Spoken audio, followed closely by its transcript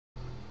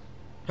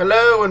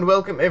Hello and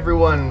welcome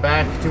everyone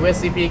back to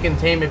SCP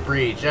Containment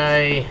Breach.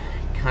 I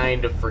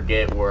kind of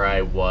forget where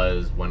I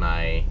was when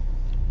I...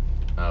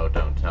 Oh,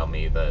 don't tell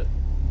me that...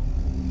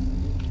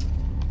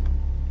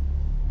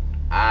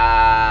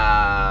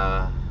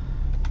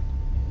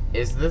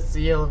 Is this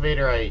the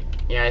elevator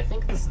Yeah, I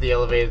think this is the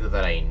elevator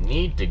that I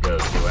need to go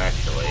to,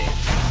 actually.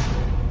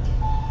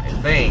 I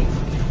think.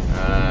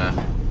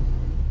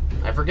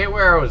 I forget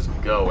where I was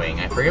going.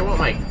 I forget what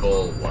my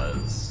goal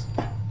was.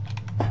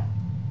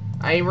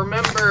 I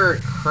remember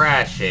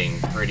crashing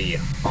pretty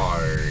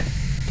hard.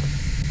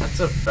 That's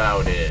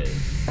about it.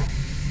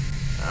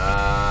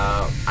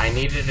 I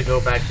needed to go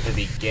back to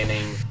the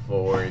beginning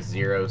for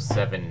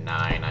 079,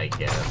 I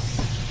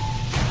guess.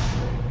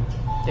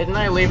 Didn't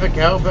I leave a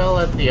cowbell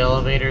at the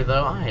elevator,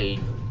 though?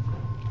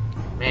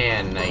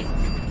 Man, I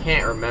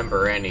can't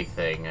remember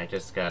anything. I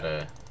just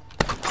gotta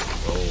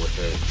roll with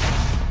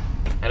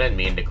it. I didn't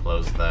mean to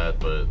close that,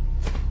 but...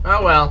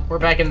 Oh well, we're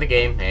back in the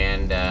game,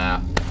 and,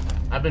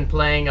 I've been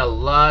playing a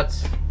lot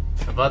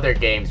of other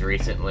games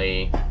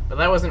recently, but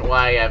that wasn't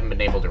why I haven't been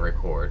able to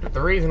record.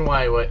 The reason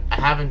why I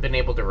haven't been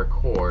able to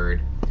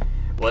record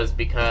was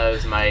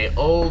because my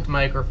old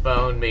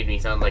microphone made me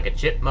sound like a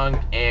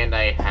chipmunk, and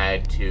I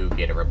had to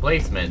get a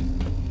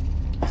replacement.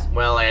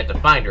 Well, I had to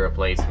find a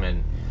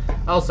replacement.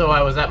 Also,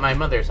 I was at my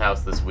mother's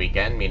house this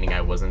weekend, meaning I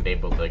wasn't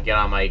able to get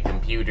on my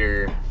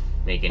computer,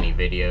 make any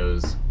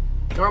videos.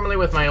 Normally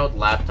with my old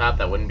laptop,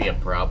 that wouldn't be a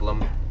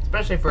problem,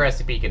 especially for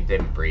SCP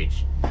Containment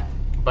Breach.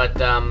 But,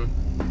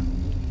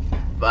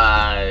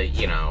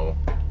 you know,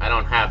 I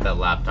don't have that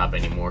laptop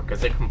anymore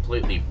because it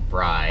completely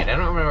fried. I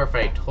don't remember if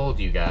I told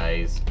you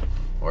guys,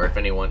 or if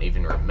anyone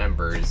even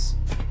remembers.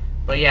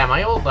 But yeah,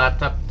 my old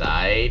laptop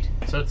died,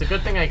 so it's a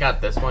good thing I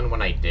got this one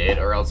when I did,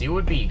 or else you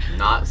would be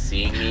not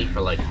seeing me for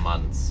like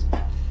months.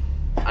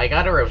 I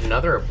got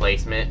another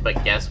replacement,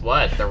 but guess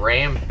what? The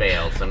RAM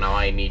failed, so now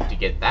I need to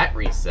get that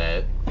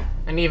reset.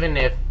 And even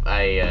if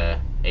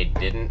it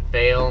didn't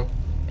fail,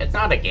 it's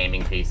not a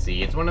gaming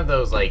PC. It's one of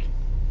those, like,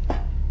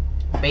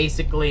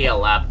 basically a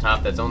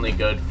laptop that's only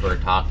good for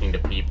talking to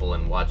people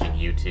and watching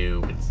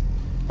YouTube. It's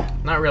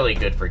not really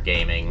good for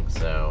gaming,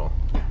 so...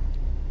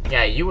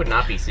 Yeah, you would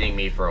not be seeing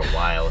me for a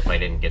while if I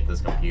didn't get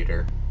this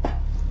computer.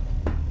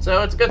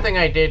 So it's a good thing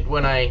I did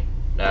when I,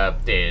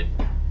 did.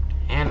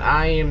 And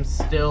I am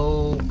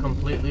still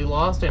completely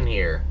lost in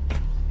here.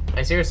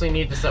 I seriously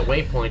need to set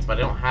waypoints, but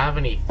I don't have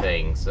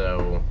anything,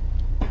 so...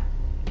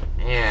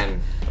 Man...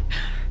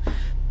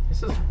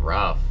 This is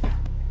rough.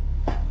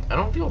 I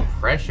don't feel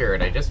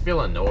pressured, I just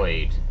feel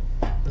annoyed.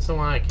 This is the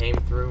one I came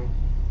through?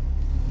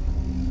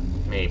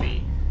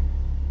 Maybe.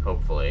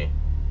 Hopefully.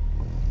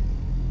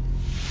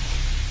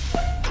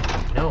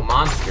 No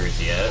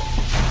monsters yet.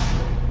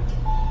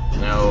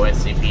 No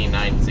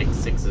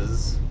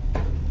SCP-966s.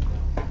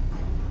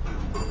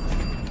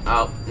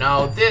 Oh,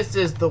 no, this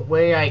is the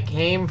way I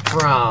came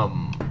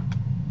from!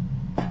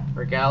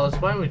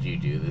 Regalis, why would you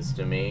do this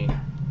to me?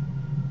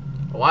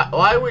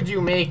 Why would you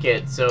make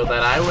it so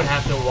that I would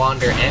have to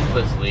wander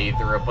endlessly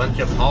through a bunch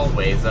of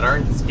hallways that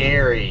aren't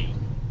scary?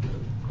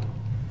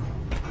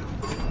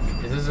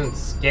 This isn't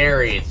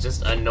scary, it's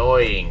just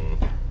annoying.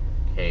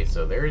 Okay,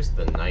 so there's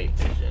the night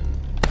vision.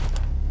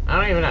 I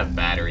don't even have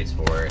batteries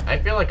for it. I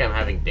feel like I'm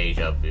having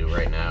deja vu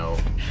right now.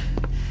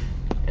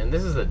 And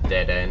this is a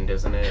dead end,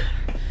 isn't it?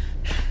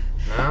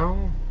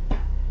 No?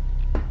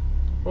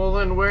 Well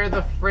then where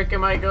the frick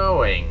am I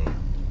going?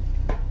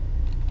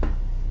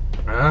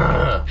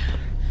 Ugh.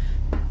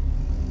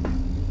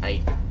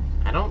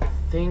 I don't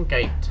think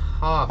I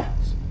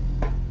talked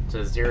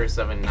to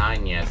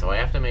 079 yet, so I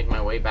have to make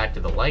my way back to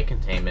the light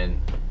containment.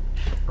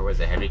 Or was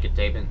it heavy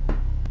containment?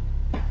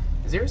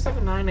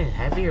 079 in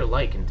heavy or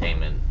light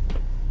containment?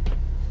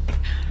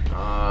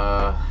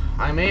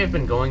 I may have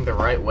been going the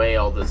right way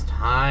all this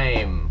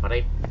time, but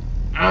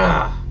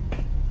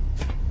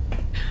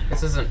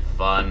this isn't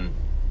fun.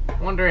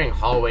 Wandering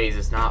hallways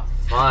is not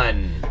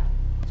fun.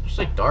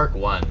 Especially dark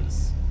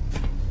ones.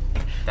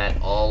 That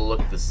all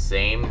look the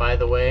same, by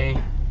the way.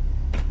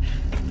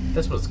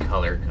 This was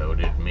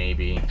color-coded,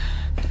 maybe.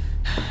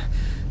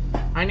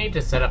 I need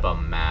to set up a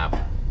map.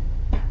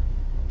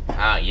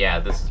 Yeah,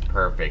 this is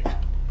perfect.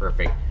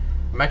 Perfect.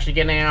 I'm actually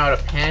getting out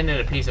a pen and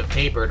a piece of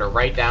paper to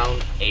write down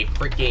a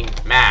freaking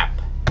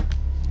map.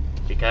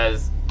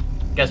 Because,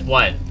 guess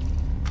what?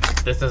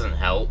 This doesn't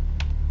help.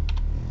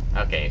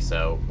 Okay,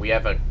 so we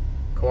have a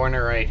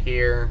corner right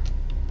here.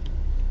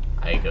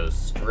 I go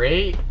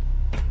straight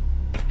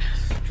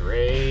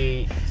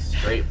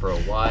for a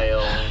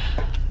while.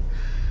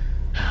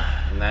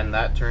 And then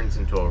that turns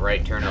into a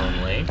right turn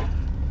only.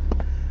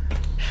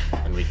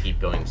 And we keep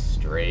going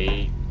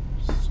straight.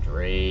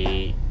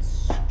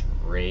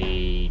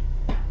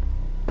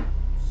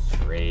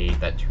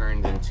 That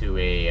turns into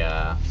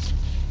a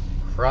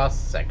cross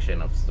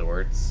section of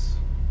sorts.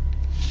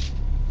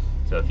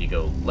 So if you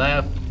go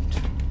left,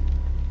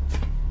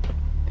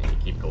 and you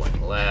keep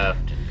going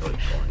left, and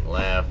going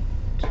left,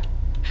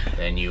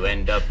 then you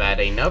end up at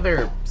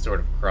another sort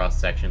of cross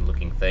section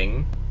looking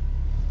thing.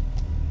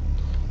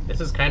 This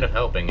is kind of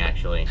helping,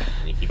 actually.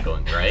 And you keep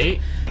going right.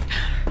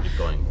 Keep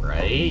going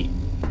right.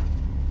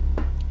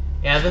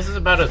 Yeah, this is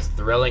about as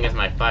thrilling as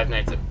my Five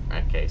Nights at...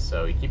 Okay,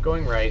 so you keep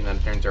going right, and then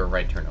it turns to a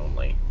right turn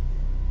only.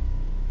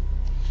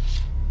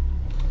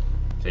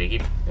 So you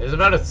keep... It's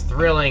about as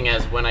thrilling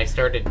as when I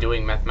started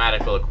doing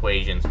mathematical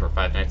equations for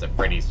Five Nights at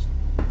Freddy's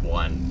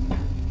 1.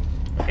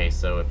 Okay,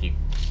 so if you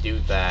do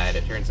that,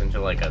 it turns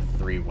into like a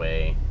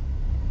three-way.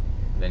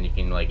 Then you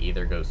can like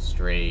either go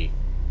straight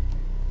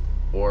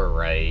or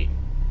right.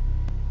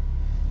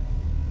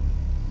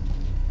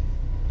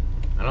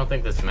 I don't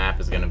think this map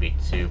is going to be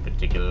too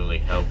particularly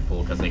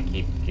helpful because I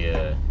keep...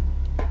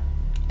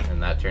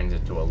 and that turns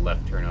into a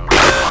left turn over.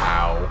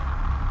 Ow.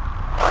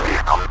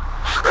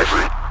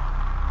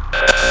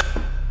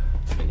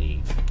 Then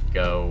you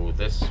go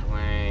this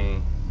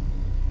way.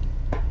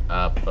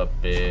 Up a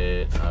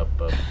bit.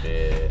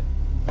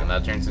 And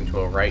that turns into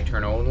a right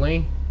turn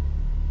only.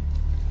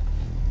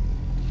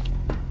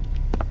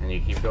 And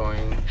you keep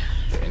going.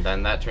 And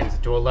then that turns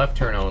into a left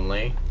turn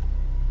only.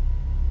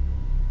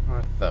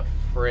 What the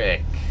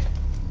frick?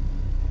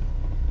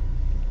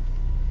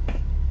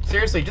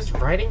 Seriously, just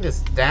writing this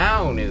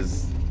down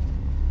is...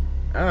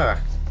 Ugh.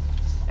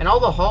 And all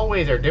the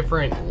hallways are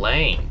different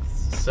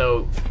lengths,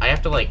 so I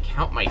have to, like,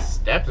 count my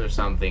steps or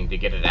something to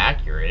get it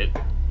accurate.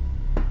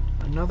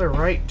 Another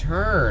right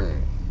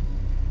turn.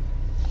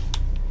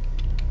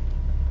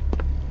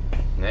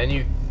 And then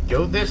you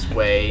go this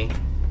way.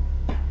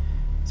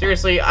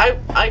 Seriously,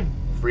 I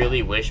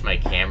really wish my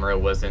camera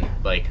wasn't,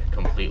 like,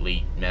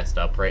 completely messed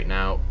up right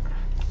now.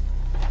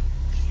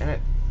 And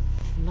it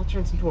now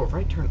turns into a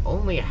right turn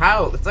only.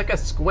 How? It's like a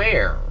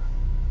square.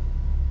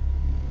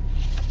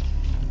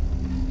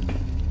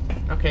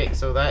 Okay,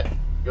 so that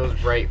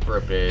goes right for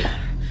a bit.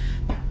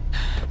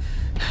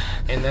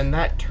 And then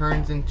that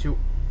turns into...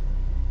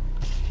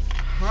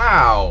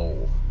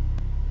 How?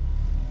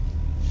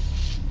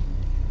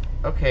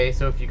 Okay,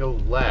 so if you go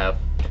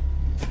left,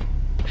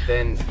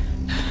 then...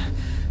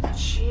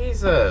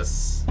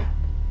 Jesus!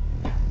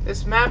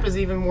 This map is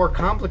even more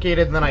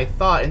complicated than I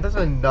thought, and that's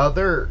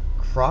another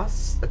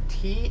cross? A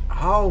T?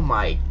 Oh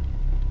my...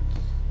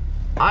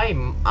 I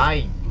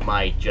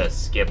might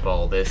just skip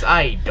all this.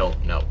 I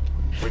don't know.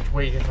 Which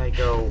way did I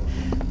go?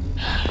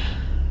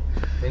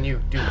 Then you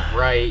do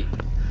right,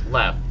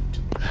 left,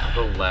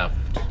 go left.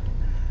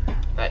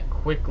 That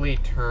quickly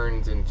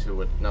turns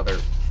into another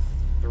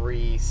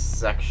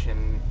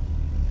 3-section.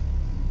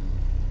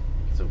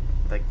 So,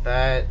 like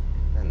that,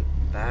 and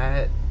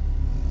that.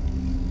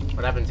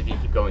 What happens if you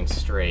keep going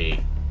straight?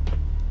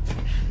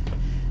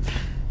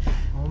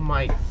 Oh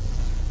my...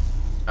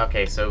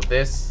 Okay, so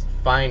this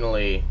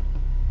finally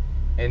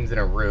ends in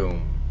a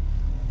room.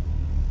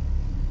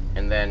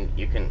 And then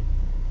you can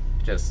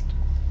just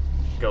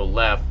go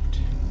left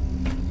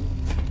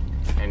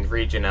and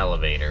reach an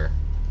elevator.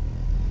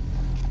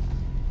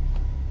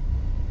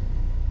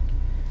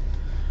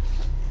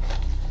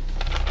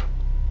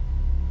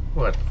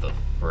 What the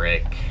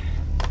frick?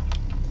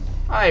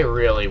 I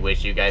really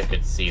wish you guys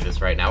could see this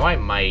right now. I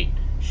might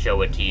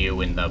show it to you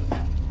in the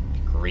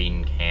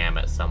green cam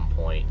at some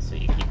point. So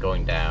you keep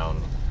going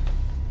down.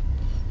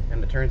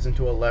 And it turns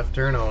into a left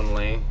turn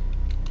only.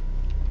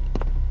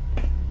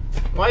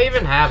 Why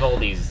even have all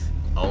these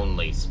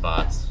only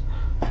spots?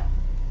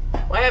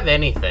 Why have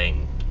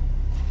anything?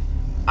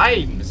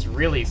 I'm just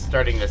really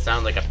starting to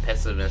sound like a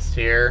pessimist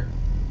here.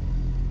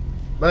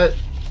 But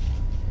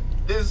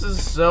this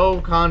is so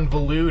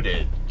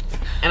convoluted.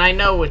 And I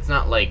know it's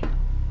not like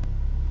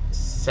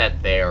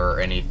set there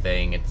or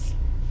anything. It's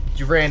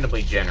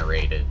randomly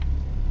generated.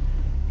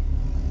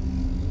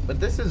 But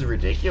this is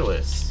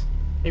ridiculous.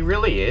 It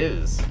really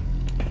is.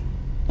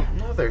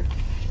 Another...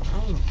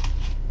 Oh.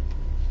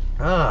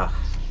 Ugh.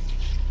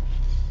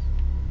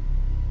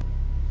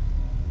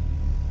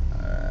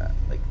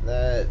 Like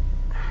that.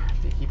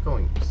 If you keep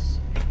going...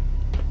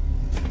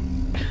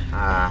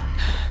 I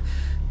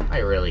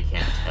really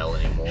can't tell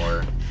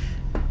anymore.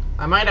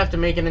 I might have to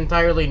make an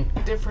entirely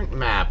different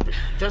map,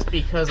 just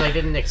because I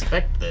didn't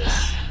expect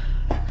this.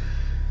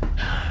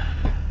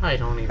 I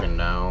don't even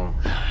know.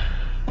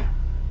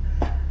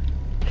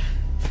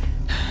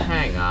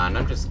 Hang on,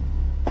 I'm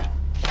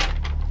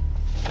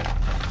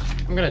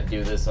gonna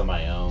do this on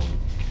my own.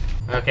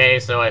 Okay,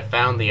 so I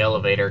found the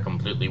elevator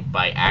completely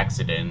by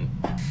accident.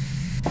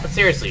 But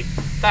seriously,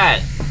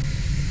 that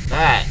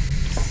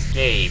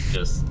escape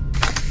just...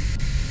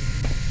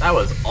 That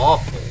was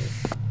awful.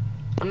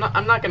 I'm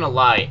not gonna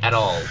lie at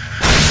all.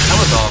 That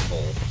was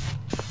awful.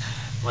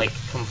 Like,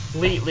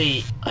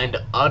 completely and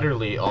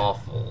utterly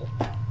awful.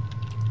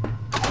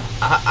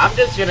 I'm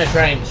just gonna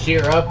try and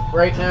cheer up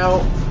right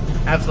now.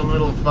 Have some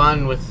little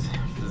fun with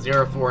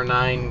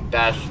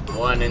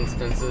 049-1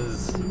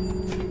 instances.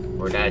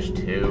 Or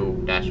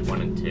 -2,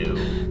 -1 and 2.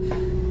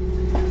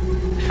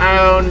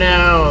 Oh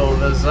no,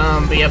 the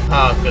zombie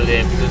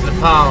apocalypse is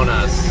upon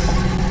us.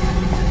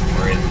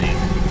 Where is he?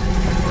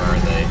 Where are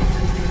they?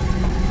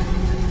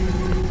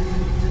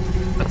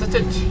 That's such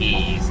a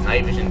tease.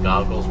 Night vision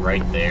goggles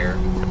right there.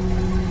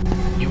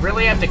 You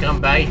really have to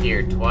come by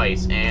here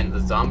twice, and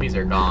the zombies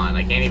are gone.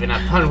 I can't even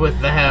have fun with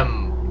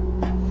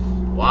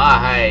them.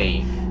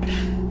 Why?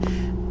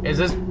 Is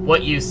this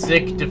what you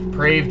sick,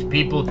 depraved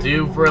people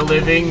do for a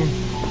living?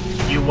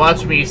 You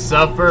watch me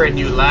suffer and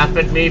you laugh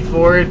at me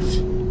for it?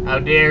 How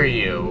dare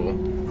you?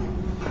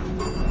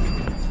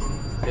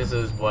 This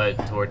is what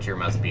torture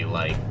must be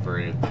like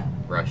for the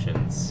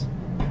Russians.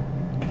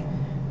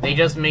 They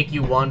just make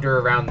you wander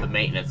around the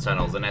maintenance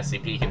tunnels and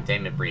SCP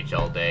Containment breach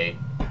all day.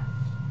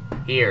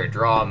 Here,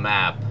 draw a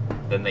map.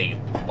 Then they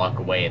walk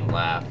away and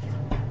laugh.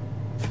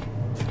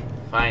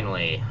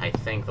 Finally, I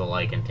think the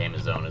light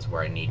containment zone is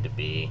where I need to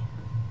be.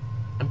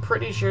 I'm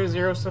pretty sure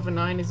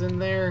 079 is in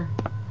there.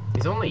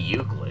 He's only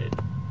Euclid,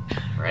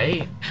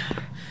 right?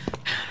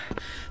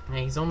 Yeah,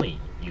 he's only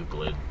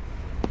Euclid.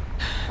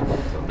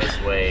 So this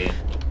way...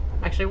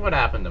 Actually, what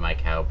happened to my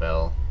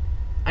cowbell?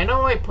 I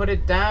know I put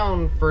it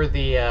down for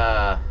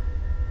the,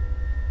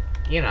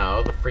 you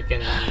know, the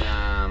freaking,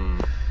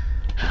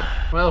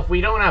 well, if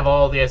we don't have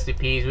all the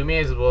SCPs, we may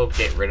as well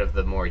get rid of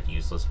the more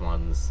useless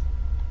ones.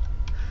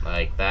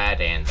 Like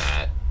that and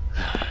that.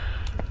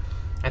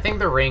 I think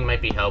the ring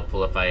might be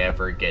helpful if I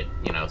ever get,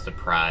 you know,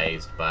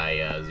 surprised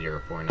by,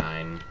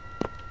 049.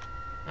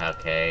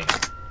 Okay.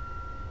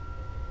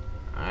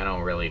 I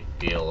don't really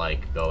feel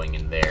like going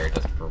in there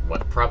just for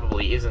what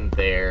probably isn't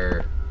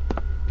there.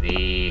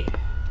 I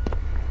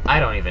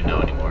don't even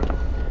know anymore.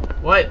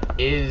 What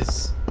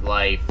is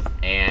life,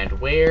 and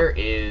where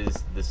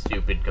is the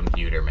stupid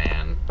computer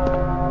man?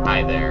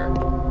 Hi there.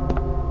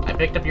 I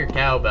picked up your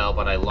cowbell,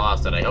 but I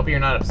lost it. I hope you're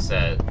not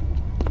upset.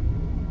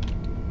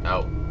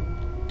 Oh.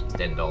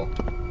 Stendhal.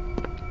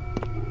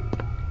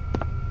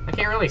 I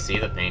can't really see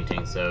the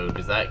painting, so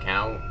does that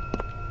count?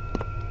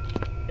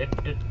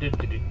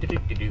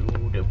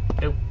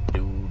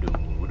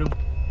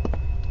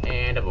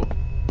 And a boop.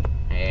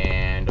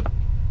 And a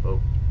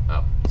boop.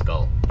 Oh,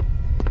 skull.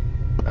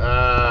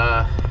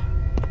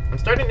 I'm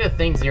starting to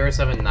think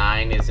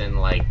 079 is in,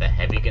 like, the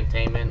heavy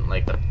containment,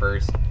 like the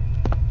first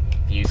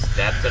few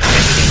steps of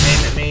heavy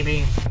containment,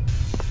 maybe?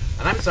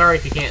 And I'm sorry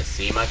if you can't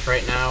see much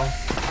right now,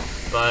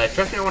 but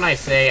trust me when I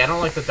say I don't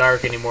like the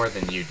dark any more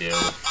than you do.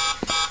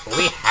 But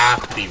we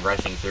have to be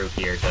rushing through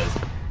here, because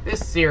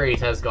this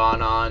series has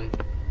gone on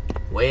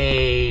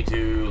way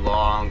too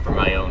long for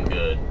my own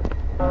good.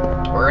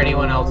 Or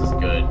anyone else's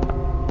good.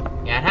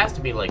 Yeah, it has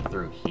to be, like,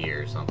 through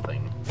here or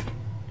something.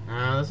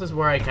 This is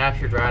where I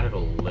captured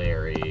Radical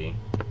Larry.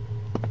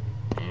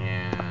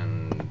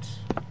 And...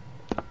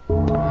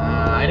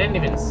 I didn't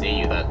even see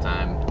you that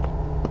time.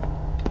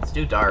 It's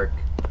too dark.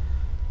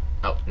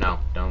 Oh, no,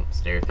 don't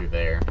stare through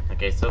there.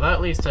 Okay, so that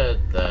leads to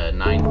the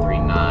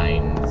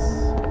 939s.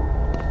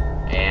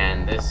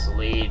 And this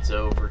leads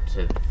over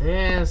to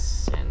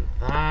this, and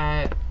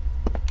that.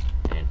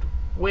 And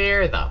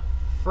where the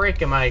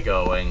frick am I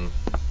going?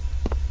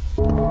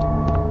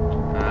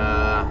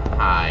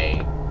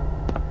 Hi.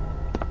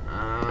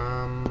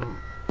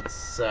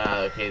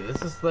 Okay,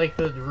 this is like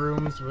the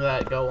rooms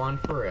that go on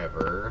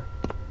forever.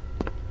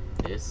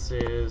 This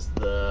is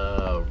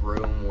the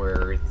room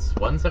where it's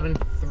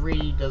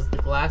 173 does the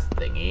glass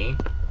thingy.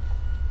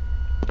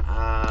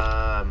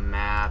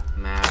 Map.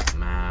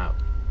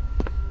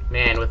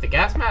 Man, with the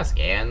gas mask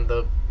and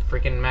the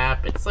freaking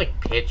map, it's like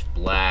pitch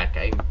black.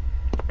 I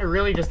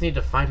really just need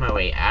to find my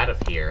way out of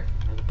here.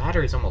 The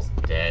battery's almost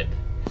dead.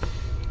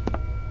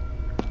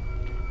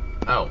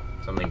 Oh,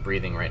 something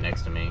breathing right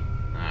next to me.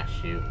 Ah,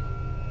 shoot.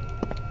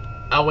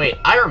 Oh, wait,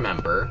 I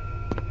remember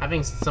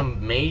having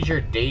some major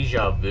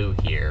deja vu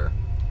here.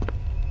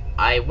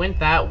 I went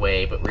that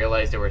way, but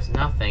realized there was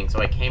nothing,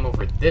 so I came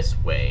over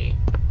this way.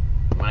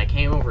 When I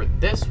came over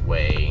this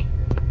way,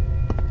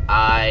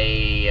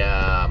 I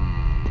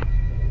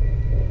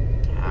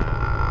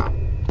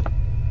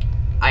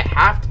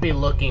have to be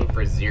looking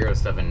for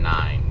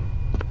 079.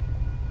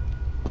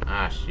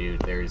 Ah, shoot,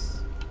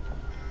 there's...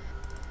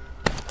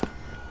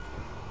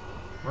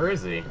 Where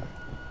is he?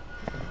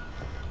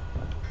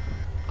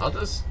 I'll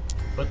just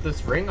put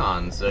this ring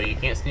on so you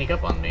can't sneak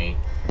up on me.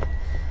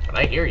 But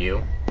I hear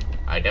you.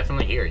 I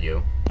definitely hear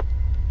you.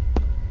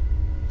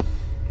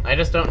 I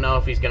just don't know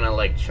if he's gonna,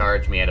 like,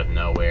 charge me out of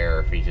nowhere, or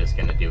if he's just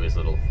gonna do his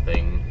little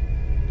thing.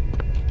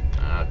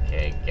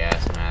 Okay,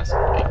 gas mask,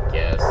 I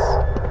guess.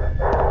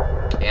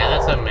 Yeah,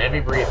 that's some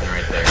heavy breathing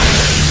right there.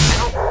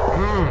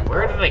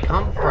 Where did I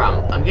come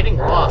from? I'm getting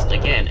lost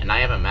again, and I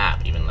have a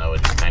map, even though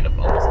it's kind of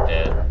almost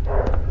dead.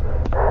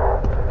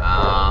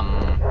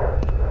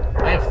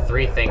 I have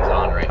 3 things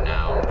on right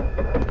now.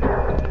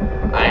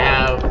 I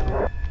have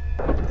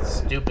the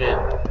stupid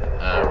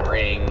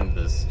ring,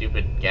 the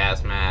stupid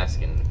gas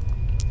mask, and...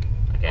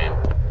 Okay,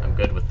 I'm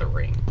good with the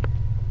ring.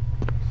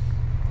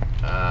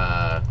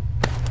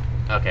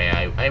 Okay,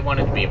 I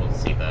wanted to be able to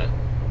see that.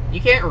 You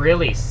can't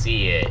really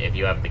see it if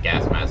you have the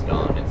gas mask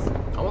on. It's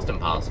almost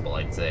impossible,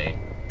 I'd say.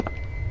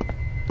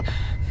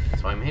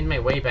 So I'm making my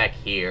way back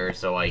here,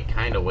 so I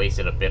kind of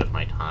wasted a bit of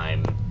my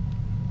time.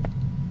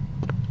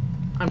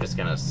 I'm just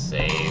gonna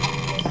save,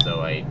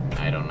 so I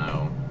don't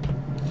know.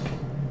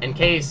 In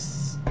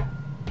case...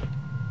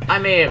 I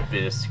may have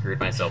just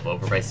screwed myself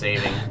over by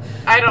saving.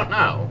 I don't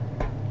know.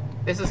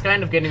 This is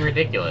kind of getting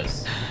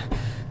ridiculous.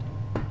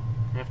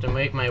 I have to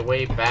make my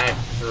way back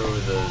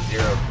through the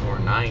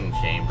 049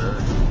 chamber.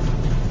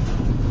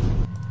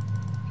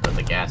 Put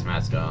the gas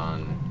mask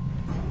on.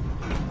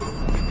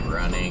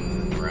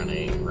 Running,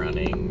 running,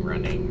 running,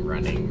 running,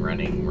 running,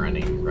 running,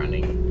 running,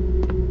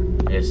 running.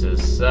 This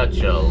is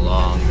such a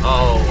long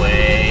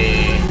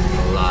hallway.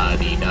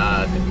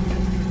 La-di-da.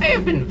 I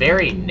have been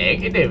very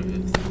negative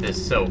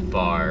this so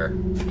far.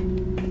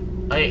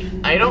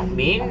 I don't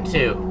mean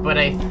to, but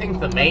I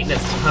think the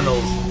maintenance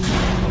tunnels,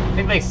 I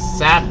think they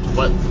sapped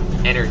what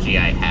energy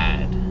I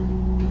had.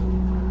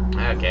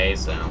 Okay,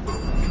 so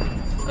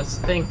let's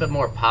think the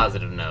more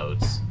positive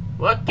notes.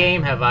 What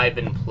game have I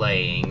been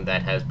playing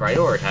that has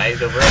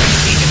prioritized over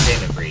SCP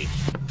Containment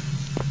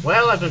Breach?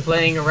 Well, I've been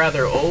playing a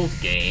rather old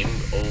game,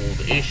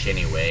 old-ish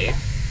anyway.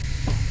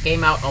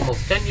 Came out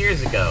almost 10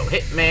 years ago,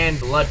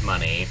 Hitman Blood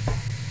Money.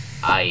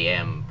 I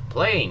am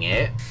playing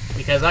it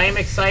because I am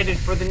excited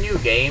for the new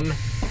game,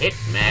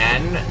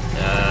 Hitman,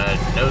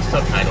 no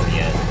subtitle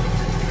yet.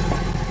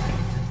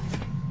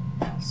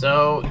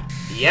 So,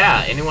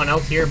 yeah, anyone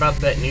else hear about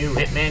that new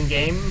Hitman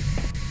game?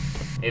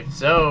 If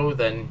so,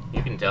 then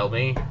you can tell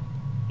me.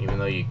 Even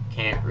though you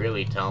can't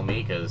really tell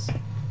me, because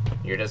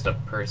you're just a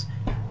person.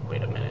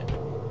 Wait a minute.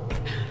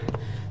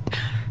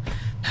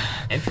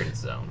 Entrance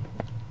zone.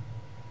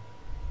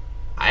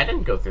 I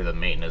didn't go through the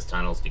maintenance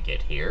tunnels to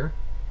get here.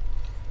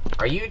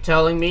 Are you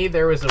telling me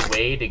there was a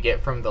way to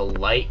get from the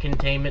light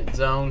containment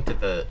zone to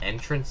the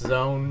entrance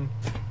zone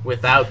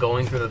without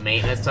going through the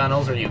maintenance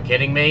tunnels? Are you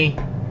kidding me?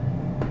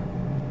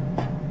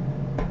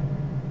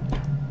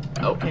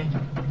 Okay.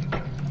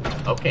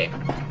 Okay.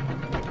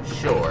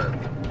 Sure.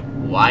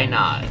 Why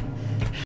not?